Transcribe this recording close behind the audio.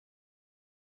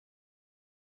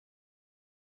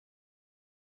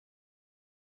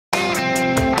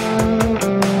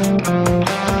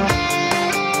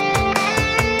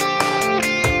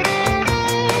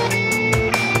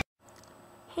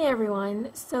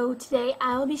So today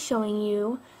I'll be showing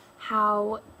you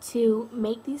how to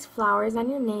make these flowers on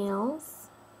your nails.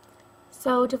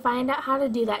 So to find out how to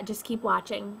do that, just keep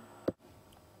watching.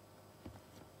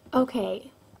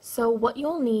 Okay, so what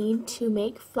you'll need to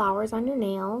make flowers on your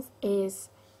nails is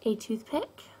a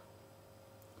toothpick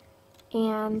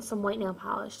and some white nail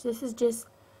polish. This is just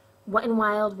Wet n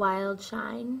Wild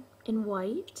Shine in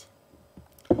white.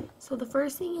 So the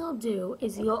first thing you'll do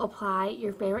is you'll apply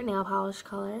your favorite nail polish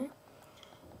color.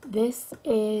 This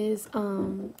is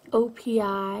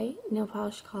OPI nail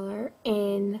polish color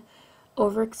in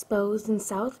Overexposed in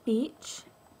South Beach.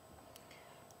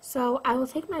 So I will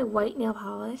take my white nail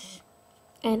polish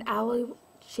and I will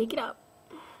shake it up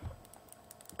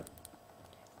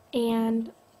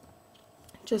and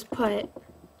just put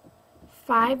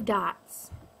 5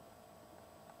 dots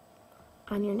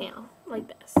on your nail like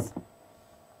this.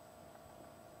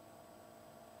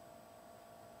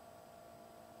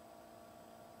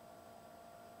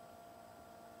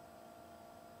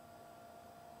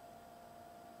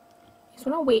 Just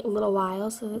want to wait a little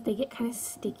while so that they get kind of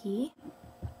sticky.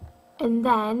 And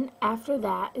then after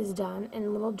that is done and a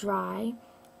little dry,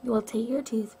 you will take your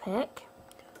toothpick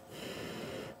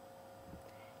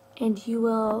and you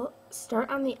will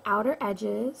start on the outer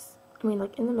edges,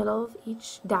 like in the middle of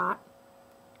each dot,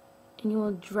 and you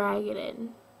will drag it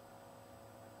in.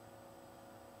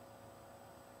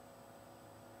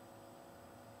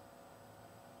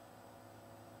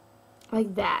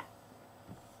 Like that.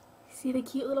 See the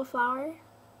cute little flower?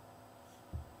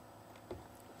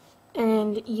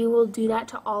 And you will do that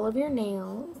to all of your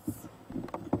nails.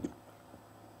 I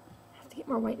have to get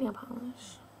more white nail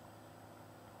polish.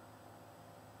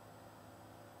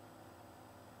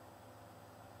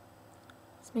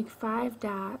 Let's make 5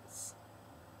 dots.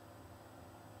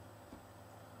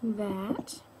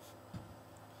 That.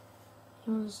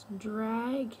 You'll just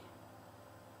drag.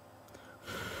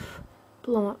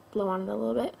 Blow on it a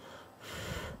little bit.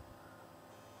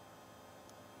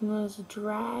 And just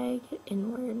drag it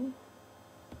inward.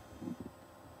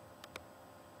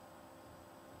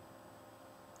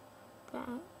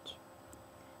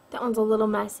 That one's a little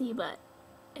messy, but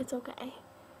it's okay.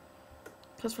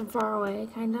 Because from far away,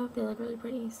 kind of, they look really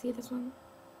pretty. See this one?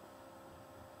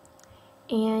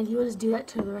 And you will just do that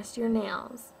to the rest of your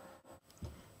nails.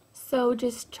 So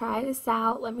just try this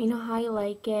out, let me know how you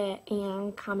like it,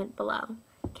 and comment below.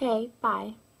 Okay,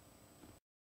 bye.